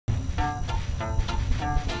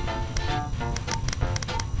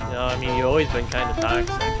No, I mean, you've always been kind of toxic.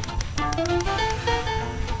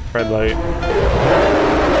 Red light.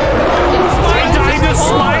 I died to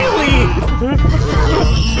Smiley!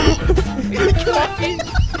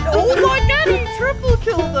 Oh my god, he triple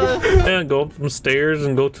killed us! Yeah, go up them stairs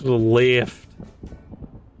and go to the left.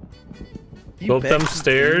 Go up them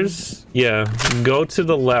stairs. Yeah, go to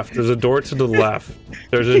the left. There's a door to the left.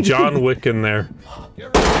 There's a John Wick in there.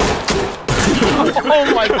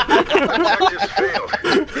 Oh my god!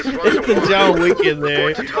 It's a John Wick in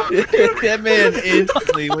there. That man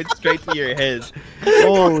instantly went straight to your head.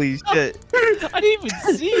 Holy shit. I didn't even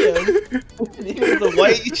see him. He was a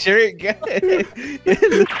white shirt guy in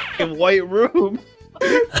the fucking white room.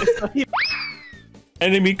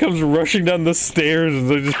 Enemy comes rushing down the stairs and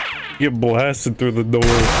they just get blasted through the door.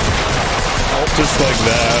 Just like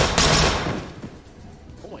that.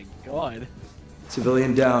 Oh my god.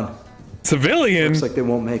 Civilian down. Civilian? Looks like they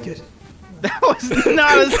won't make it. That was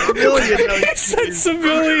not a civilian. No, he said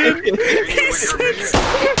civilian. He said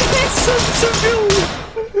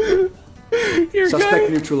civilian. Your Suspect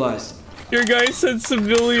guy, neutralized. your guy said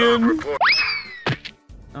civilian.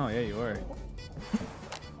 Oh yeah, you were.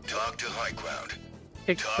 Talk to high ground.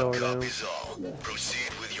 Talk copies all.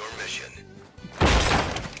 Proceed with your mission.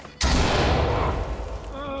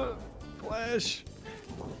 Flash.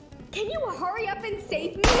 Can you hurry up and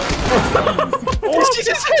save me? Oh, she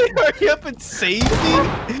just said, hurry up and save me? Is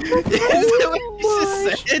that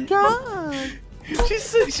what she just said? She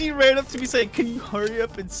said, she ran up to me saying, can you hurry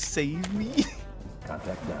up and save me?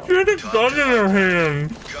 Contact now. She had a gun in her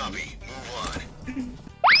hand. Copy. Move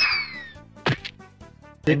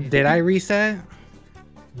on. Did I reset?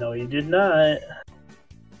 No, you did not.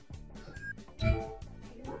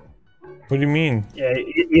 What do you mean? Yeah,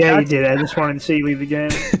 you did. I just wanted to see you leave the game.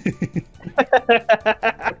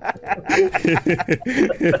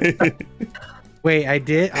 Wait, I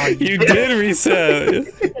did? Oh, You did reset.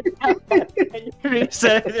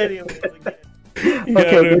 Reset it anyway. You Okay,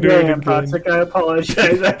 gotta good do day, it I'm again. toxic. I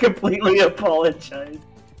apologize. I completely apologize.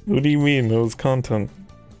 What do you mean? That was content.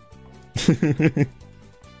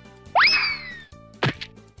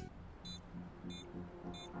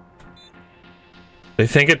 They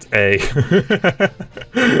think it's A.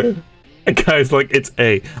 Guys, like, it's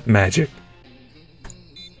A. Magic.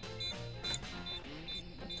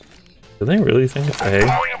 Do they really think it's A?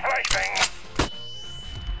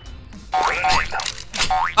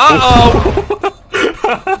 Uh-oh!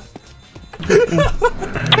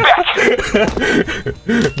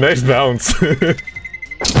 Nice bounce.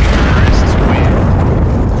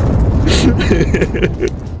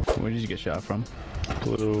 Where did you get shot from?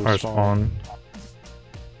 Blue our spawn.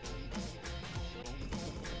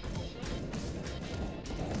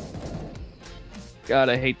 God,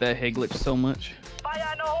 I hate that head glitch so much.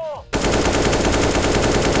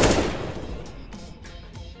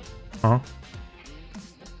 Huh?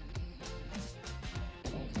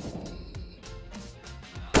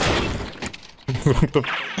 What the f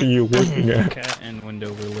are you looking at? Cat and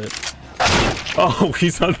window were lit. Oh,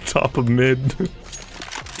 he's on top of mid.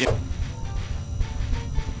 Yep.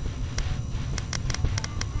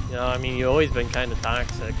 You know, I mean, you've always been kind of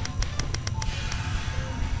toxic.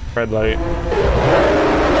 Red light.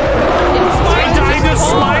 I died to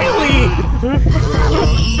Smiley!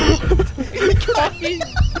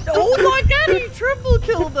 Oh my god, he triple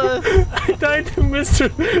killed us! I died to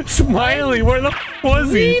Mr. Smiley. Where the f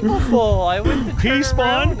was he? Before I went to turn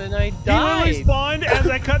spawned around and I He died. literally spawned as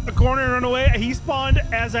I cut the corner and ran away. He spawned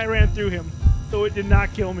as I ran through him, so it did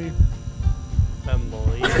not kill me.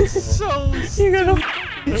 Unbelievable. So You got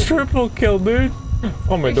a triple kill, dude.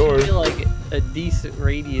 Oh, my door. There should be like a decent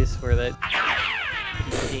radius where that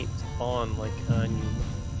you can't spawn like on you.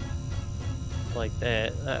 Like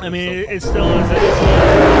that. I mean, it still is.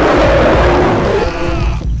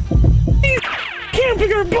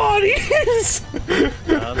 Camping our bodies!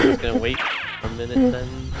 I'm just gonna wait a minute then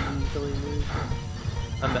until he moves.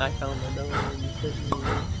 I'm back on the door and you said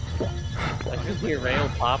I can hear rail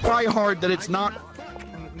pop. Try hard that it's not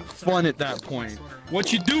fun at that point.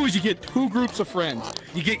 What you do is you get two groups of friends.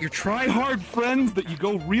 You get your try-hard friends that you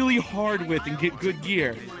go really hard with and get good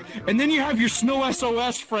gear. And then you have your Snow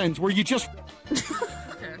SOS friends where you just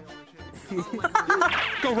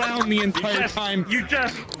go around the entire time. You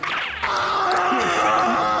just.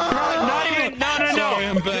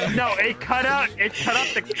 No, it cut out the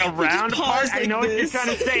around part. I know what you're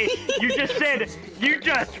trying to say. You just said,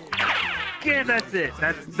 yeah, that's it.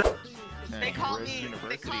 That's the... They call me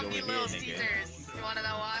Little Caesars. You wanna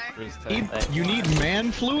know why? You need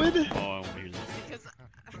man fluid? Oh, I want to hear this. Because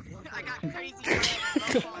I got crazy.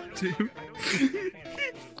 Dude.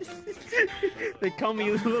 They call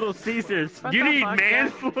me Little Caesars. You need man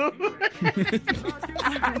flu? Bro,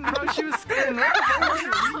 she was sitting there.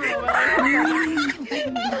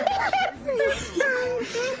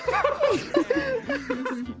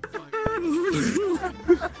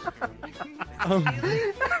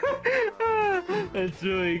 That's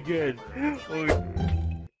really good.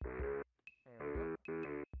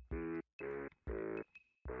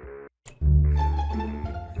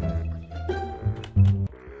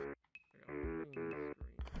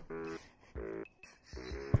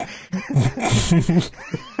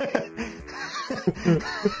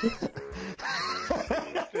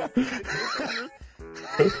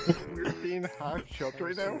 We're being half choked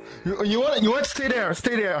right now. You want to stay there?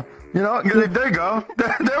 Stay there. You know, there you go.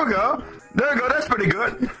 There we go. There we go. That's pretty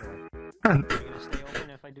good.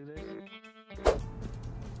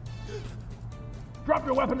 Drop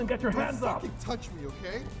your weapon and get your hands up. Don't touch me,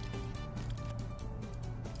 okay?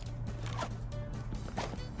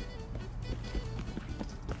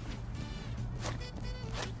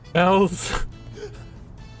 Else.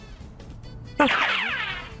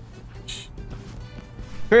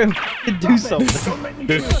 Do something.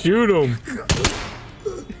 Just shoot him.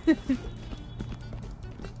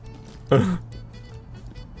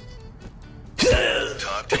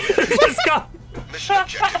 Let's go. Mission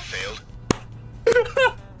objective failed.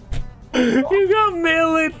 You got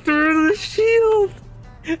melee through the shield.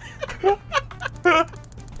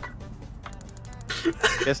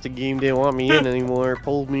 Guess the game didn't want me in anymore.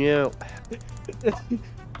 Pulled me out.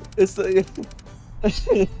 It's like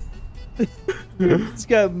it's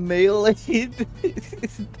got melee through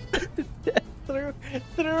her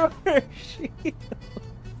shield.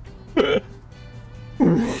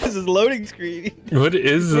 This is loading screen. What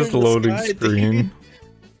is this loading screen?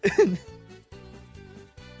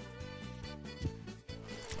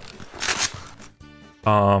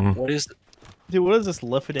 What is? Dude, what is this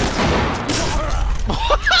Luffadance?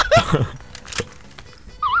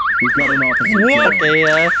 We've got an officer. What?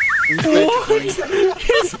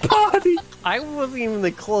 His body! I wasn't even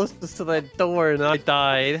the closest to that door and I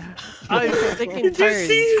died. I was taking turns.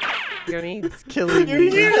 It's killing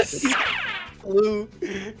me. Flew.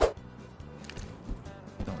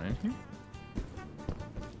 Don't in here?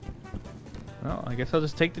 Well, I guess I'll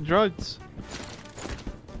just take the drugs.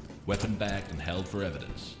 Weapon bagged and held for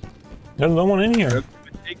evidence. There's no one in here.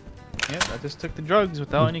 Yep, I just took the drugs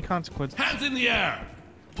without any consequence. Hands in the air!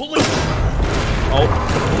 Pull it! Oh.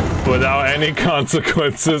 Without any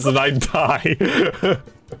consequences, and I die.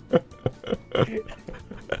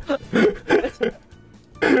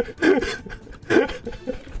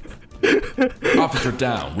 Officer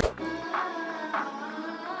down.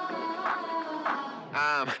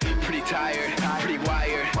 I'm pretty tired, pretty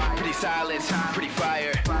wired, pretty silent, pretty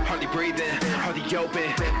fire. Hardly breathing, hardly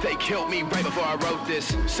open. They killed me right before I wrote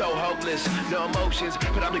this. So hopeless, no emotions,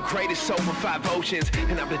 but I'm the greatest soul from 5 oceans.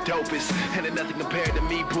 And I'm the dopest, and there's nothing compared to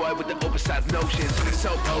me, boy, with the oversized notions.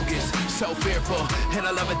 So bogus, so fearful, and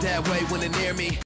I love it that way when they're near me.